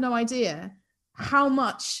 I had no idea how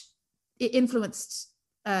much it influenced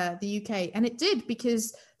the UK, and it did,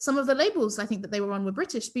 because some of the labels I think that they were on were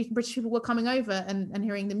British people were coming over and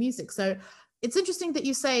hearing the music. So it's interesting that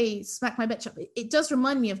you say Smack My Bitch Up. It does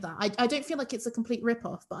remind me of that. I don't feel like it's a complete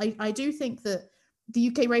rip-off, but I do think that the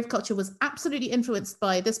UK rave culture was absolutely influenced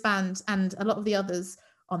by this band and a lot of the others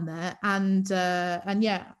on there. And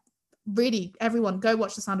yeah, really, everyone go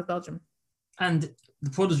watch The Sound of Belgium. And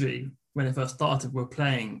the Prodigy, when they first started, were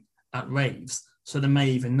playing at raves, so they may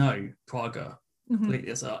even know Praga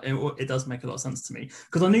completely. So it does make a lot of sense to me,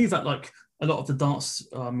 because I knew that like a lot of the dance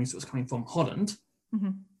music was coming from Holland.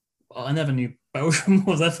 I never knew Belgium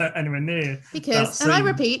was ever anywhere near. Because, and I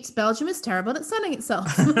repeat, Belgium is terrible at selling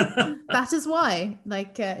itself. That is why.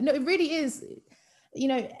 Like, no, it really is. You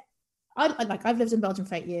know, I've lived in Belgium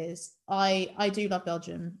for 8 years. I do love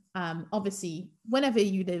Belgium. Obviously, whenever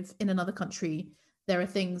you live in another country, there are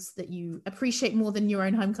things that you appreciate more than your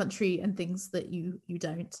own home country, and things that you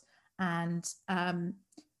don't. And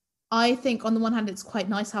I think on the one hand, it's quite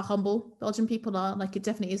nice how humble Belgian people are. Like, it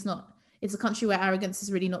definitely is not. It's a country where arrogance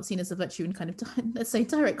is really not seen as a virtue, in kind of, let's say,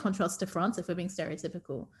 direct contrast to France, if we're being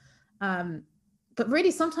stereotypical. But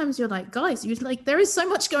really, sometimes you're like, guys, there is so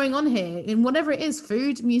much going on here in whatever it is,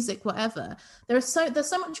 food, music, whatever. There's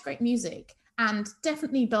so much great music, and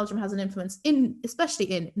definitely Belgium has an influence especially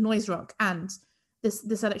in noise rock and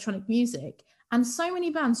this electronic music. And so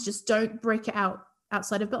many bands just don't break it out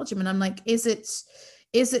outside of Belgium. And I'm like, is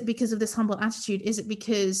it because of this humble attitude? Is it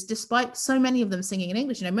because, despite so many of them singing in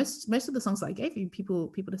English, you know, most of the songs that I gave you,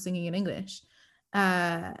 people are singing in English.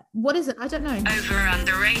 What is it? I don't know. Over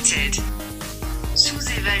underrated.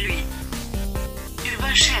 Sous-évalué.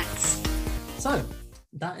 Überschätzt. So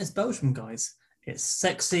that is Belgium, guys. It's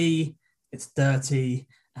sexy, it's dirty,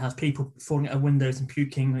 it has people falling out of windows and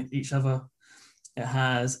puking at each other. It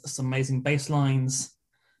has some amazing bass lines,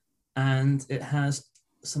 and it has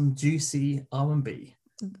some juicy R&B.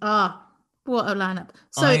 What a lineup!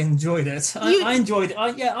 So I enjoyed it. I enjoyed it.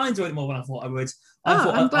 I enjoyed it more than I thought I would.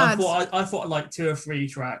 I'm glad. I thought like 2 or 3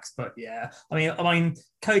 tracks, but yeah. I mean,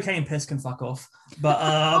 Cocaine Piss can fuck off. But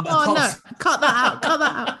no, cut that out. Cut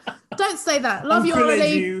that out. Don't say that. Love you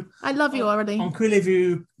already. I love you already. On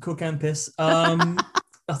Coulez-vous, Cocaine Piss.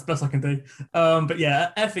 That's the best I can do. But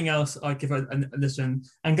yeah, everything else I give a listen.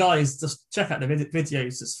 And guys, just check out the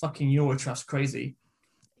videos. It's fucking Eurotrash crazy.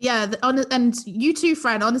 Yeah, and you too,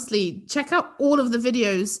 Fran, honestly, check out all of the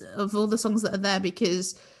videos of all the songs that are there,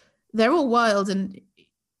 because they're all wild. And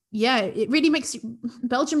yeah, it really makes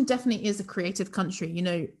Belgium definitely is a creative country. You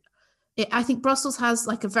know, I think Brussels has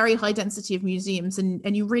like a very high density of museums,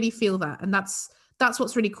 and you really feel that. And that's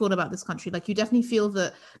what's really cool about this country. Like, you definitely feel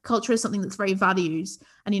that culture is something that's very valued.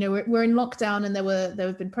 And, you know, we're in lockdown, and there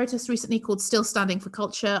have been protests recently called Still Standing for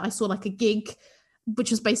Culture. I saw like a gig,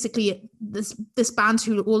 which was basically this band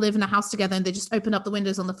who all live in a house together, and they just opened up the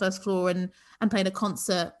windows on the first floor and played a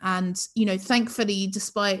concert. And, you know, thankfully,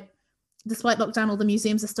 despite lockdown, all the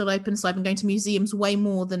museums are still open. So I've been going to museums way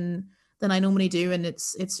more than I normally do, and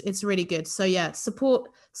it's really good. So yeah,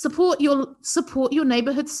 support your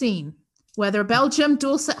neighborhood scene, whether Belgium,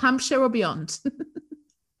 Dorset, Hampshire, or beyond.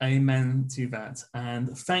 Amen to that.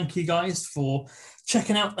 And thank you guys for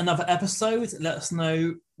checking out another episode. Let us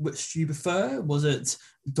know which you prefer. Was it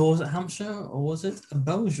Dorset, Hampshire, or was it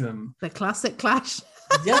Belgium? The classic clash.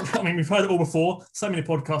 Yeah, I mean, we've heard it all before. So many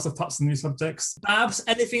podcasts have touched on these subjects. Babs,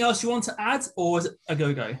 anything else you want to add, or is it a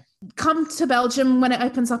go-go? Come to Belgium when it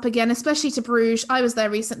opens up again, especially to Bruges. I was there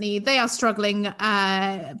recently. They are struggling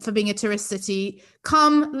for being a tourist city.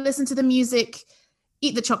 Come, listen to the music,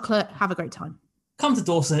 eat the chocolate, have a great time. Come to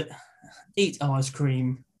Dorset, eat ice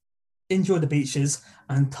cream, enjoy the beaches,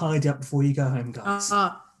 and tidy up before you go home, guys.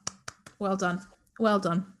 Well done. Well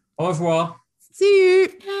done. Au revoir. See you.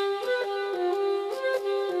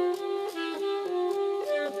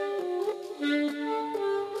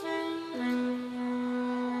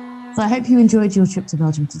 So I hope you enjoyed your trip to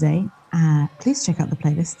Belgium today. Please check out the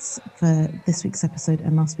playlists for this week's episode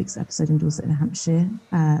and last week's episode in Dorset and Hampshire.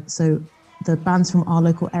 So the bands from our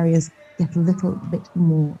local areas get a little bit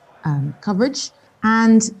more coverage.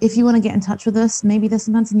 And if you want to get in touch with us, maybe there's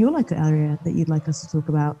some bands in your local area that you'd like us to talk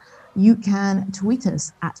about. You can tweet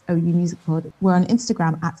us at OU Music Pod. We're on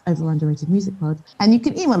Instagram at Overunderrated Music Pod. And you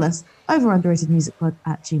can email us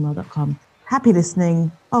overunderratedmusicpod@gmail.com. Happy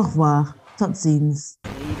listening. Au revoir. Tot ziens.